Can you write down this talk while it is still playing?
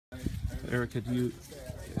Erika,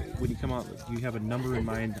 when you come out, do you have a number in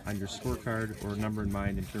mind on your scorecard, or a number in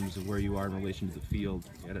mind in terms of where you are in relation to the field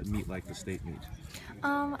at a meet like the state meet?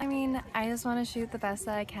 I mean, I just want to shoot the best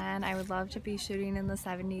that I can. I would love to be shooting in the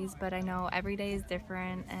 70s, but I know every day is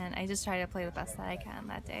different, and I just try to play the best that I can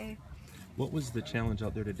that day. What was the challenge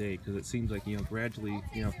out there today? Because it seems like, gradually,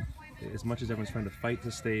 as much as everyone's trying to fight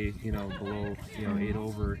to stay, below, 8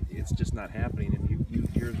 over, it's just not happening. And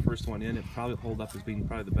you're the first one in. It probably hold up as being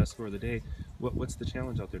probably the best score of the day. What's the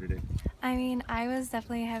challenge out there today? I mean, I was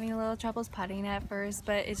definitely having a little troubles putting at first,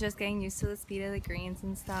 but it's just getting used to the speed of the greens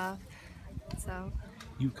and stuff. So.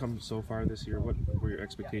 You've come so far this year. What were your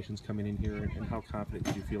expectations coming in here, and how confident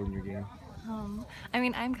did you feel in your game? I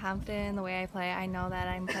mean, I'm confident in the way I play. I know that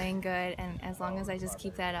I'm playing good, and as long as I just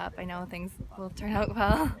keep that up, I know things will turn out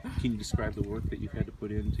well. Can you describe the work that you've had to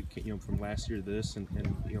put in to, from last year to this, and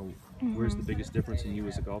where's the biggest difference in you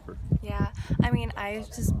as a golfer? Yeah, I mean, I've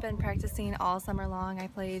just been practicing all summer long. I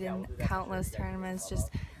played in countless tournaments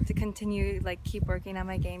just to continue, keep working on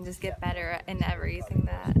my game, just get better in everything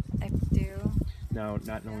that I do. Now,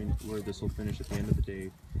 not knowing where this will finish at the end of the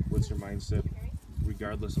day, what's your mindset,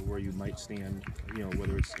 regardless of where you might stand,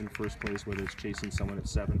 whether it's in first place, whether it's chasing someone at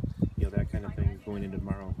 7, that kind of thing going into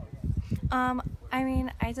tomorrow? I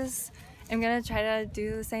mean, I just am going to try to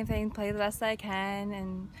do the same thing, play the best that I can,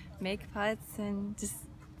 and make putts, and just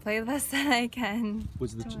play the best that I can.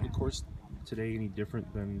 Was the course today any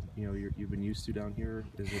different than you've been used to down here?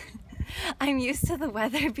 Is it? I'm used to the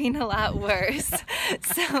weather being a lot worse,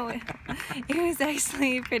 so it was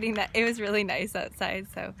actually it was really nice outside.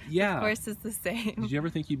 So yeah, the course is the same. Did you ever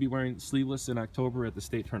think you'd be wearing sleeveless in October at the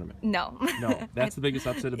state tournament? No. No, that's the biggest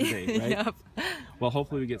upset of the day, right? Yep. Well,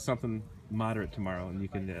 hopefully we get something moderate tomorrow, and you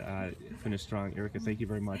can finish strong. Erika, thank you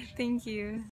very much. Thank you.